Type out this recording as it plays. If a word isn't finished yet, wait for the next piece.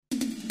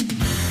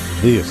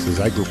This is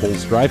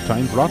AgriPulse Drive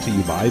Time, brought to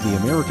you by the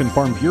American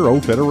Farm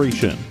Bureau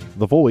Federation,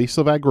 the voice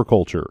of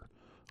agriculture.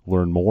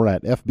 Learn more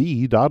at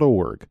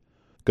fb.org.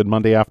 Good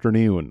Monday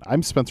afternoon.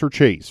 I'm Spencer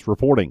Chase,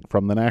 reporting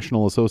from the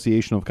National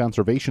Association of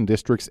Conservation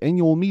Districts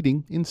annual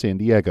meeting in San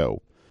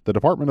Diego. The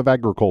Department of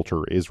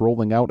Agriculture is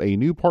rolling out a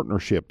new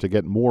partnership to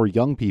get more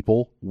young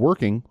people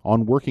working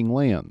on working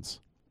lands.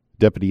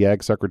 Deputy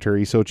Ag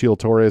Secretary Xochitl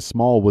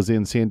Torres-Small was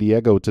in San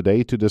Diego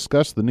today to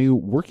discuss the new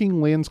Working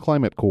Lands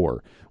Climate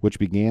Corps, which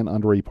began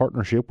under a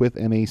partnership with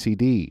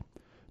NACD.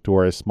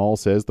 Torres-Small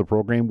says the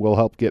program will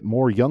help get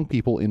more young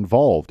people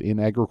involved in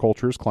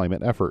agriculture's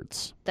climate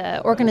efforts.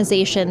 The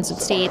organizations and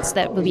states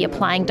that will be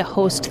applying to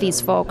host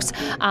these folks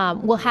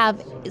will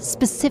have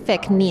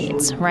specific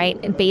needs,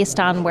 right, based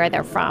on where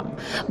they're from.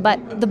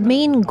 But the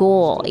main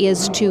goal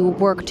is to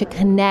work to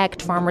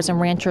connect farmers and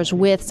ranchers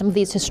with some of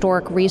these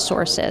historic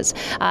resources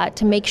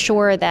to make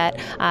sure that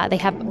they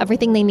have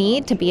everything they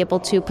need to be able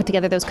to put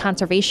together those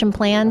conservation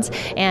plans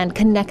and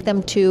connect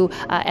them to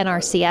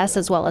NRCS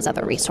as well as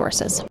other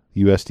resources.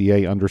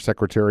 USDA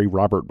Undersecretary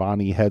Robert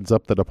Bonney heads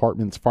up the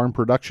department's Farm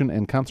Production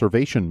and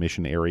Conservation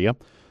Mission area.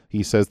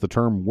 He says the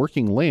term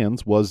working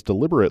lands was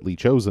deliberately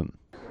chosen.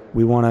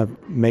 We want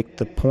to make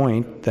the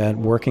point that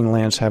working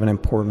lands have an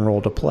important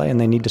role to play, and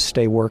they need to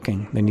stay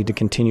working. They need to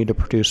continue to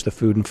produce the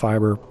food and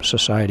fiber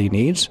society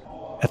needs.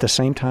 At the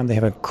same time, they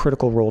have a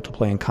critical role to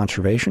play in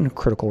conservation, a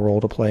critical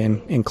role to play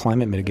in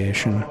climate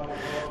mitigation.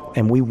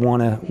 And we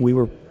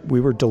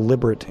were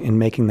deliberate in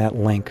making that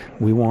link.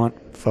 We want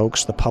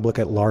folks, the public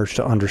at large,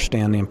 to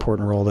understand the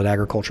important role that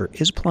agriculture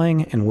is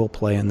playing and will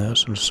play in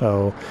this. And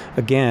so,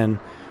 again,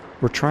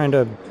 we're trying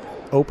to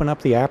open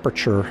up the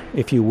aperture,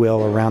 if you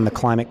will, around the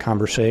climate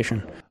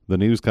conversation. The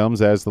news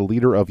comes as the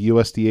leader of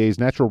USDA's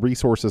Natural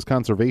Resources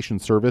Conservation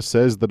Service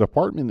says the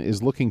department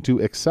is looking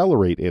to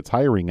accelerate its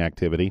hiring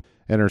activity.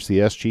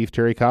 NRCS Chief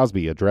Terry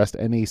Cosby addressed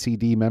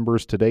NACD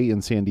members today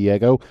in San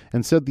Diego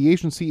and said the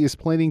agency is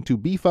planning to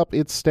beef up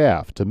its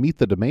staff to meet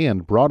the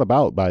demand brought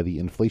about by the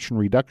Inflation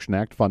Reduction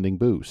Act funding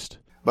boost.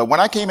 But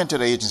when I came into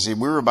the agency,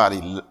 we were about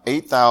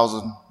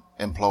 8,000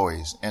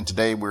 employees, and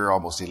today we're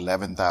almost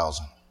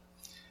 11,000.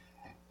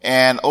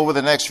 And over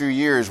the next few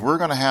years, we're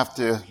going to have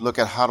to look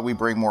at how do we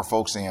bring more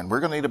folks in. We're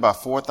going to need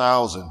about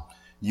 4,000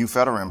 new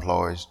federal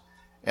employees.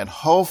 And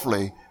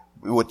hopefully,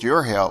 with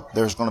your help,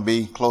 there's going to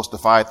be close to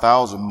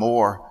 5,000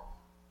 more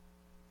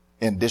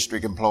in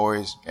district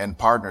employees and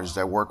partners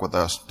that work with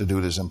us to do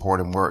this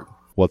important work.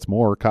 What's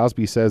more,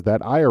 Cosby says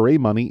that IRA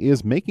money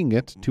is making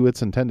it to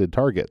its intended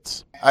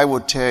targets. I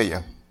will tell you,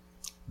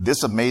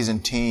 this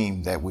amazing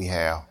team that we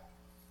have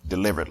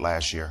delivered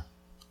last year,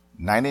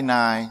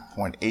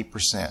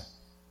 99.8%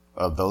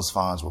 of those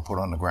funds were put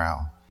on the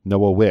ground.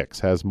 Noah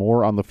Wicks has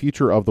more on the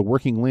future of the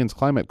Working Lands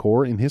Climate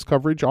Corps in his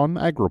coverage on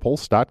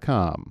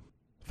agripulse.com.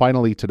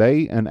 Finally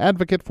today, an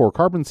advocate for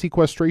carbon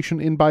sequestration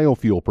in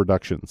biofuel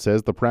production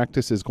says the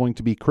practice is going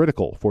to be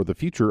critical for the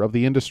future of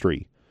the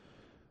industry.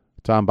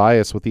 Tom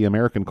Bias with the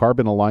American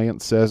Carbon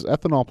Alliance says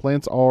ethanol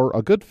plants are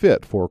a good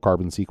fit for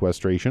carbon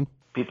sequestration.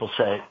 People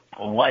say,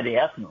 well, why the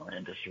ethanol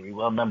industry?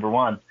 Well, number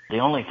one, the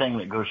only thing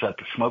that goes up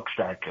the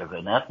smokestack of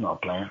an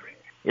ethanol plant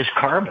is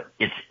carbon.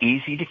 It's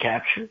easy to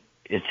capture,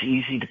 it's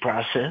easy to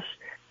process,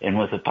 and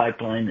with a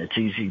pipeline, it's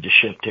easy to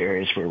ship to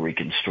areas where we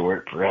can store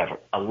it forever.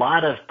 A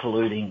lot of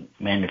polluting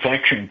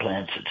manufacturing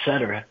plants, et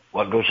cetera,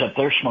 what goes up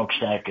their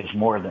smokestack is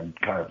more than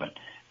carbon.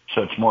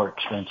 So it's more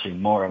expensive,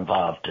 more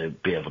involved to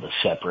be able to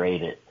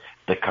separate it,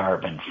 the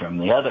carbon from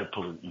the other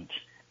pollutants,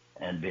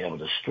 and be able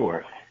to store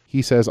it.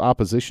 He says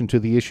opposition to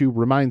the issue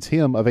reminds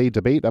him of a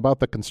debate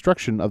about the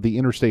construction of the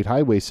interstate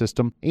highway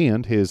system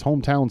and his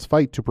hometown's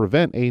fight to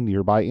prevent a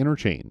nearby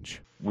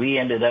interchange. We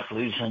ended up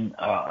losing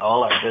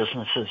all our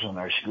businesses and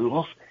our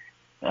schools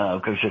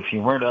because if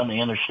you weren't on the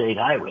interstate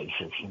highway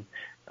system,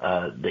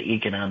 the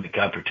economic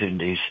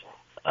opportunities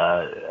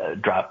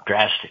dropped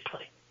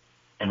drastically.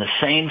 And the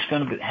same's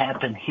going to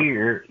happen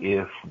here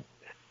if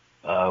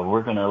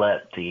we're going to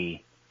let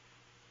the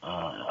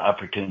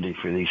opportunity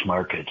for these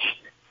markets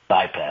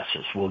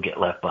bypasses. We'll get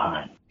left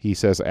behind. He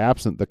says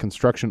absent the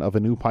construction of a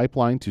new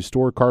pipeline to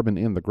store carbon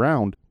in the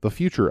ground, the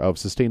future of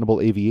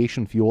sustainable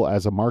aviation fuel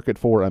as a market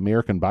for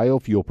American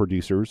biofuel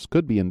producers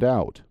could be in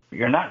doubt.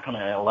 You're not going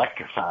to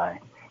electrify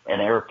an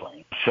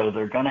airplane, so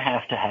they're going to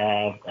have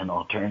an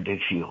alternative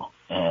fuel.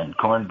 And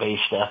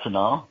corn-based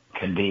ethanol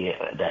can be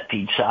that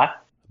feedstock.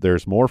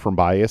 There's more from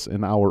Bias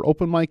in our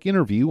open mic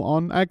interview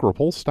on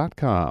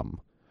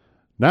agripulse.com.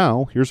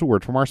 Now, here's a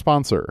word from our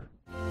sponsor.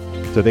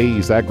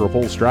 Today's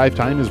AgriPulse Drive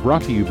Time is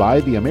brought to you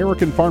by the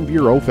American Farm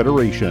Bureau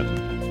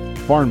Federation.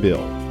 Farm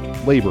Bill,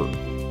 labor,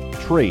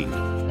 trade,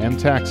 and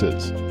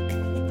taxes.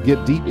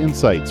 Get deep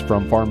insights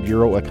from Farm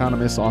Bureau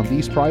economists on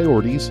these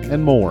priorities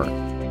and more.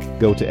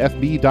 Go to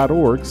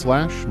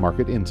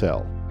fb.org/market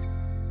intel.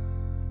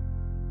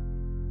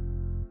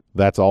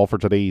 That's all for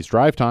today's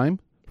Drive Time.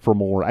 For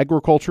more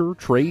agriculture,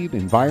 trade,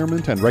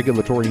 environment, and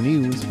regulatory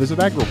news, visit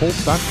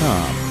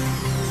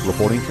agripulse.com.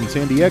 Reporting from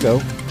San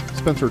Diego,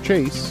 Spencer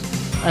Chase,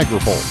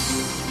 AgriPulse.